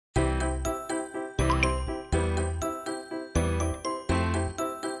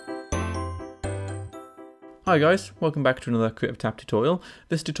Hi guys, welcome back to another Creative Tap tutorial.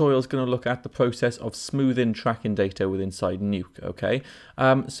 This tutorial is going to look at the process of smoothing tracking data with inside Nuke, okay?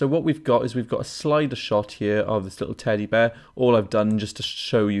 So what we've got is we've got a slider shot here of this little teddy bear. All I've done just to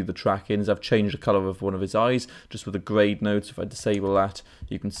show you the tracking is I've changed the colour of one of his eyes just with a grade node. So if I disable that,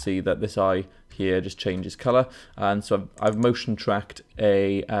 you can see that this eye here just changes colour. And so I've motion tracked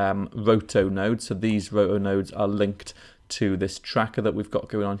a roto node. So these roto nodes are linked to this tracker that we've got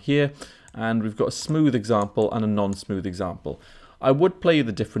going on here. And we've got a smooth example and a non-smooth example. I would play you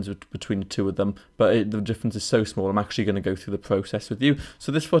the difference between the two of them, but the difference is so small, I'm actually going to go through the process with you.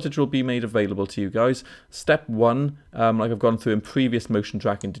 So this footage will be made available to you guys. Step one, like I've gone through in previous motion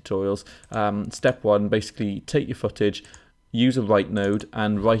tracking tutorials, step one, basically take your footage, use a write node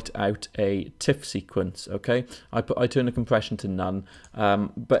and write out a TIFF sequence. Okay, I turn the compression to none.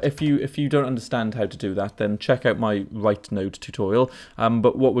 But if you don't understand how to do that, then check out my write node tutorial.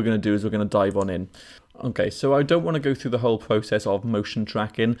 But what we're going to do is we're going to dive on in. Okay, so I don't want to go through the whole process of motion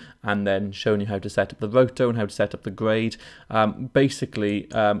tracking and then showing you how to set up the roto and how to set up the grade. Basically,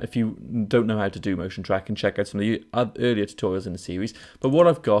 if you don't know how to do motion tracking, check out some of the earlier tutorials in the series. But what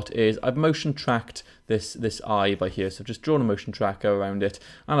I've got is I've motion tracked this eye by here, so I've just drawn a motion tracker around it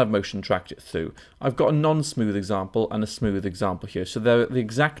and I've motion tracked it through. I've got a non-smooth example and a smooth example here, so they're the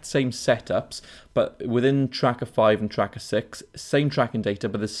exact same setups, but within tracker 5 and tracker 6, same tracking data,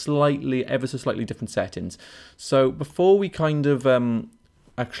 but there's ever so slightly different settings. So before we kind of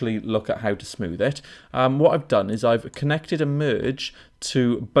actually look at how to smooth it, what I've done is I've connected a merge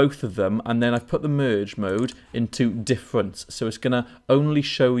to both of them, and then I've put the merge mode into difference, so it's going to only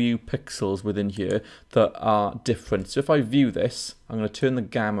show you pixels within here that are different. So if I view this, I'm going to turn the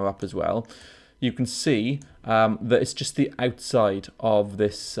gamma up as well. You can see that it's just the outside of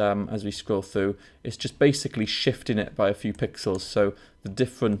this, as we scroll through, it's just basically shifting it by a few pixels. So the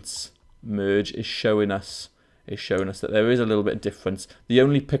difference merge is showing us that there is a little bit of difference. The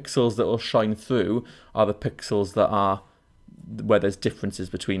only pixels that will shine through are the pixels that are where there's differences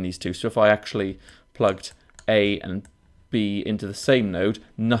between these two. So if I actually plugged A and B into the same node,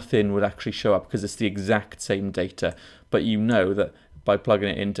 nothing would actually show up because it's the exact same data. But you know that by plugging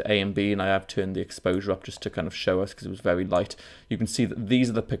it into A and B, and I have turned the exposure up just to kind of show us because it was very light, you can see that these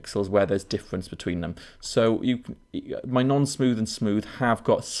are the pixels where there's difference between them. So my non-smooth and smooth have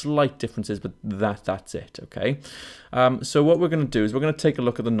got slight differences, but that's it, okay? So what we're going to do is we're going to take a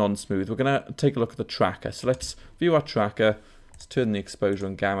look at the non-smooth. We're going to take a look at the tracker. So let's view our tracker. Let's turn the exposure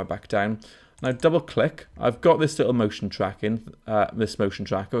and gamma back down. Now double click, I've got this little motion tracking, this motion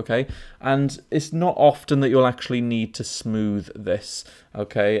tracker, okay? And it's not often that you'll actually need to smooth this,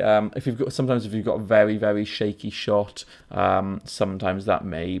 okay? Sometimes if you've got a very, very shaky shot, sometimes that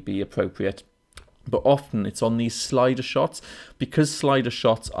may be appropriate. But often it's on these slider shots, because slider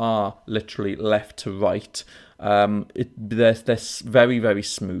shots are literally left to right. They're very, very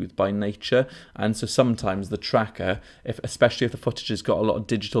smooth by nature, and so sometimes the tracker, especially if the footage has got a lot of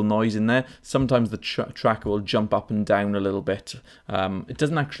digital noise in there, sometimes the tracker will jump up and down a little bit. It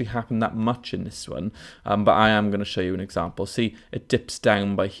doesn't actually happen that much in this one, but I am going to show you an example. See, it dips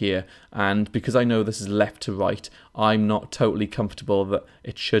down by here, and because I know this is left to right, I'm not totally comfortable that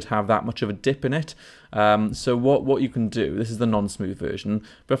it should have that much of a dip in it. So what you can do, this is the non-smooth version,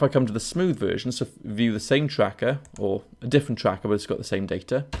 but if I come to the smooth version, so view the same tracker, or a different tracker but it's got the same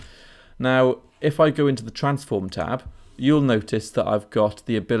data. Now if I go into the transform tab, you'll notice that I've got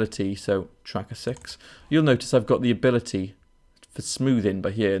the ability, so tracker 6, you'll notice I've got the ability for smoothing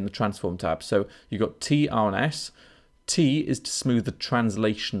by here in the transform tab. So you've got T, R and S. T is to smooth the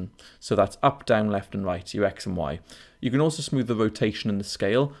translation, so that's up, down, left and right, your X and Y. You can also smooth the rotation and the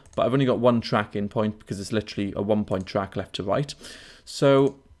scale, but I've only got one tracking point because it's literally a 1-point track left to right.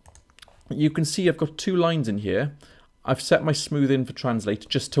 So you can see I've got 2 lines in here. I've set my smoothing for translate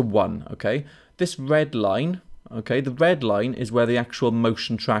just to 1, okay? This red line, okay, the red line is where the actual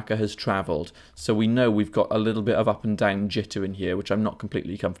motion tracker has travelled. So we know we've got a little bit of up and down jitter in here, which I'm not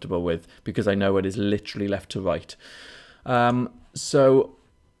completely comfortable with because I know it is literally left to right. So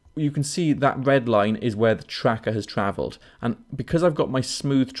you can see that red line is where the tracker has travelled. And because I've got my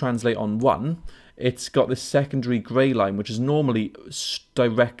smooth translate on 1, it's got this secondary grey line, which is normally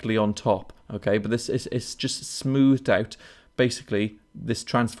directly on top, okay? But this is just smoothed out. Basically, this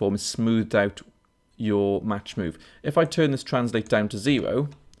transform is smoothed out your match move. If I turn this translate down to 0,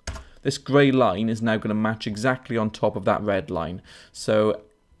 this grey line is now going to match exactly on top of that red line. So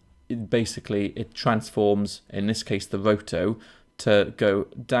basically it transforms, in this case the roto, to go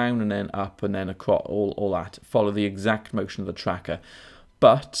down and then up and then across, all that, follow the exact motion of the tracker.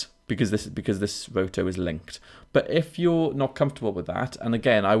 But because this roto is linked. But if you're not comfortable with that, and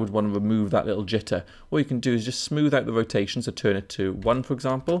again, I would want to remove that little jitter, what you can do is just smooth out the rotation, so turn it to 1, for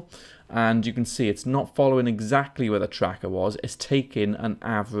example, and you can see it's not following exactly where the tracker was, it's taking an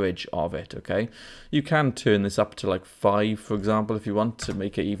average of it, okay? You can turn this up to like 5, for example, if you want to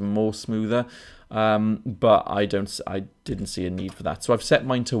make it even more smoother, but I didn't see a need for that. So I've set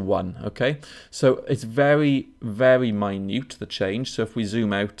mine to 1, okay? So it's very, very minute, the change. So if we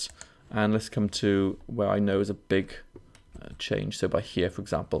zoom out, and let's come to where I know is a big change, so by here, for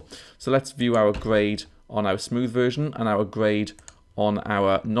example. So let's view our grade on our smooth version and our grade on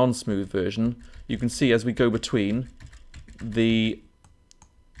our non-smooth version. You can see as we go between,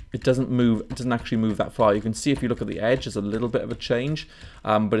 it doesn't actually move that far. You can see if you look at the edge, there's a little bit of a change,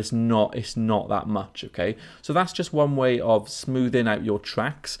 but it's not that much, okay? So that's just one way of smoothing out your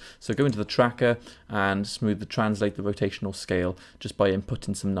tracks. So go into the tracker and translate the rotational scale just by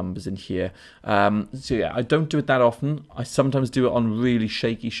inputting some numbers in here. So yeah, I don't do it that often. I sometimes do it on really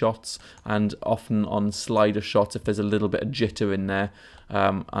shaky shots and often on slider shots if there's a little bit of jitter in there,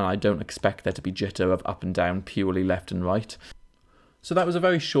 and I don't expect there to be jitter of up and down, purely left and right. So that was a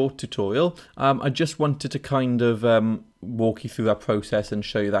very short tutorial. I just wanted to kind of walk you through that process and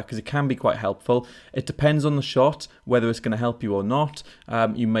show you that because it can be quite helpful. It depends on the shot, whether it's going to help you or not.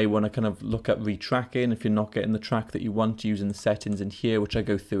 You may want to kind of look at retracking if you're not getting the track that you want using the settings in here, which I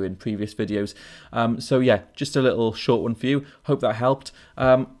go through in previous videos. So yeah, just a little short one for you. Hope that helped.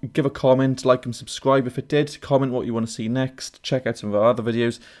 Give a comment, like and subscribe if it did. Comment what you want to see next. Check out some of our other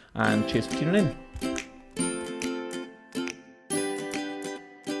videos and cheers for tuning in.